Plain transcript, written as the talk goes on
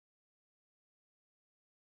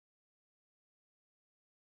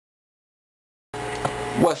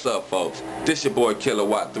What's up, folks? This your boy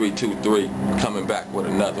Killawatt323 coming back with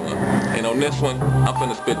another one. And on this one, I'm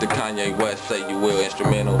finna spit the Kanye West Say You Will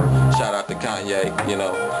instrumental. Shout out to Kanye, you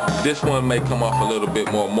know. This one may come off a little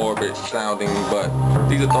bit more morbid sounding, but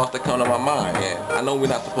these are thoughts that come to my mind. And I know we're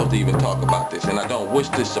not supposed to even talk about this, and I don't wish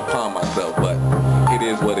this upon myself, but it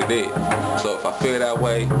is what it is. So if I feel that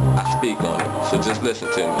way, I speak on it. So just listen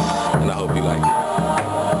to me, and I hope you like it.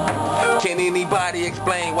 Can anybody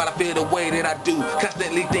explain why I feel the way that I do?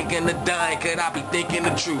 Constantly thinking of dying, could I be thinking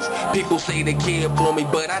the truth? People say they care for me,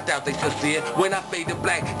 but I doubt they sincere. When I fade to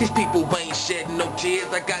black, these people ain't shedding no tears.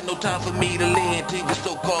 I got no time for me to lend to your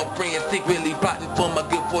so-called friends, secretly plotting for my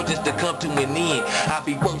good fortunes to come to an end. I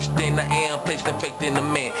be worse than I am, placing faith in a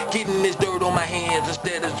man, getting this dirt on my hands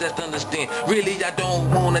instead of just understand. Really, I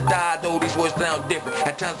don't wanna die, though these words sound different.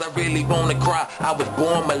 At times I really wanna cry. I was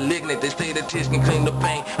born malignant. They say the tears can clean the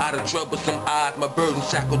pain out of trouble. Some eyes, my burden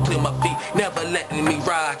shackled to my feet, never letting me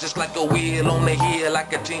ride. Just like a wheel on the hill, I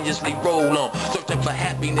continuously roll on, searching for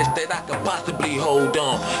happiness that I can possibly hold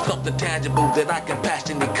on. Something tangible that I can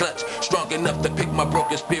passionately clutch, strong enough to pick my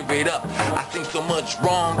broken spirit up. I seen so much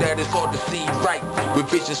wrong that it's hard to see right,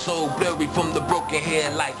 with vision so blurry from the broken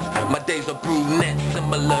headlights. My days are brunette,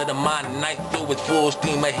 similar to my night, so it's full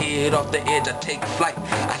steam ahead. Off the edge I take flight.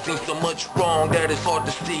 I seen so much wrong that it's hard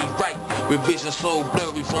to see right, with vision so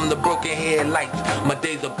blurry from the broken headlights. My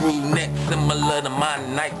days are brunette, similar to my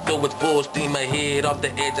night, so it's full steam ahead. Off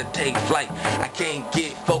the edge I take flight. I can't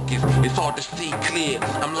get focused, it's hard to see clear.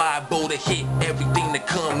 I'm liable to hit everything that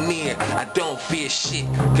come near. I don't fear shit,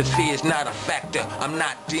 cause fear's not a factor. I'm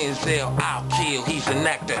not Denzel, I'll kill, he's an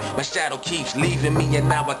actor. My shadow keeps leaving me and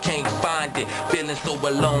now I can't find it. Feeling so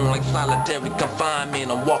alone like solitary confinement.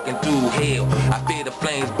 I'm walking through hell, I feel the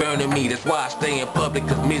flames burning me. That's why I stay in public,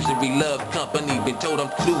 cause misery loves company. Been told I'm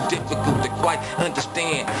too difficult to quite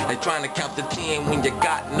understand. They trying to count to 10 when you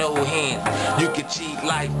got no hands. You can cheat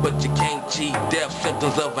life, but you can't cheat death.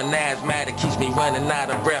 Symptoms of an asthmatic keeps me running out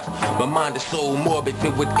of breath. My mind is so morbid,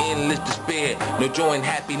 filled with endless despair. No joy and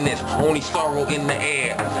happiness, only sorrow in the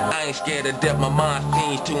air. I ain't scared of death, my mind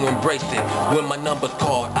seems to embrace it. When my number's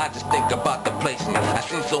called, I just think about the placement. I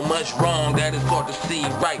seen so much wrong that it's hard to see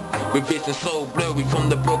right, with vision so blurry from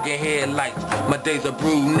the broken headlights. My days are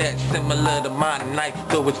brunette, similar to my night,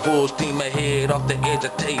 so it's full steam ahead. Off the edge I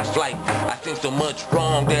take flight. I seen so much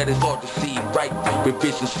wrong that it's hard to see right, with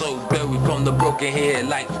vision so blurry from the broken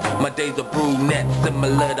headlights. My days are brunette,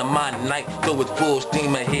 similar to my night, so it's full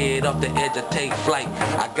steam ahead. Off the edge I take flight.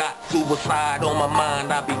 I got suicide on my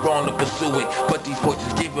mind, I'd be wrong to pursue it, but these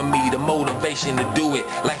voices giving me the motivation to do it.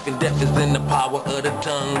 Life and death is in the power of the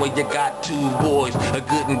tongue, where you got two boys, a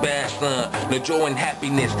good and bad son. No joy and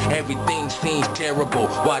happiness, everything seems terrible,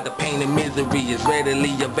 while the pain and misery is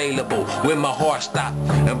readily available. When my heart stopped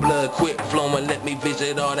and blood quit flowing, let me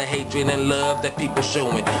visit all the hatred and love that people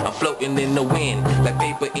showing. I'm floating in the wind like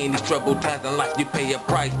paper in these troubled times in life. You pay a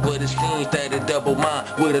price, but it seems that it's double mine.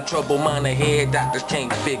 With a troubled mind ahead, doctors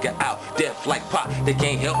can't figure out. Death like pop, they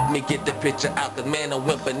can't help me get the picture out. Cause man, I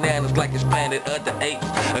went bananas like it's Planet of the Apes.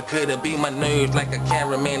 Or could it be my nerves like a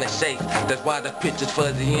cameraman that shakes? That's why the picture's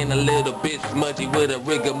fuzzy and a little bit smudgy, with a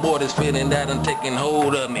rigor mortis feeling that I'm taking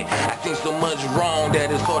hold of me. I seen so much wrong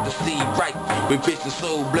that it's hard to see right, with vision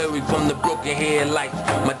so blurry from the broken headlights.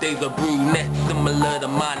 My days are brunette, similar to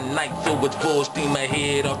my night, so it's full steam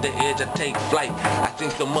ahead. Off the edge I take flight. I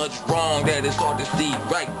seen so much wrong that it's hard to see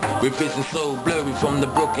right, with vision so blurry from the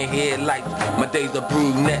broken headlights. My days are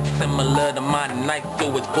brunette, similar to my night,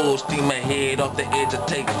 so it's full steam ahead. Off the edge I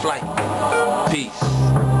take flight. Peace.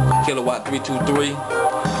 Killawatt323.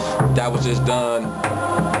 That was just done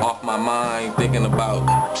off my mind, thinking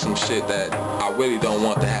about some shit that I really don't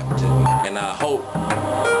want to happen to me. And I hope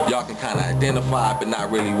y'all can kind of identify, but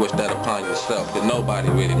not really wish that upon yourself, because nobody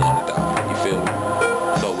really want to die. You feel me?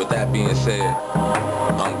 So with that being said,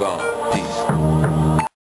 I'm gone.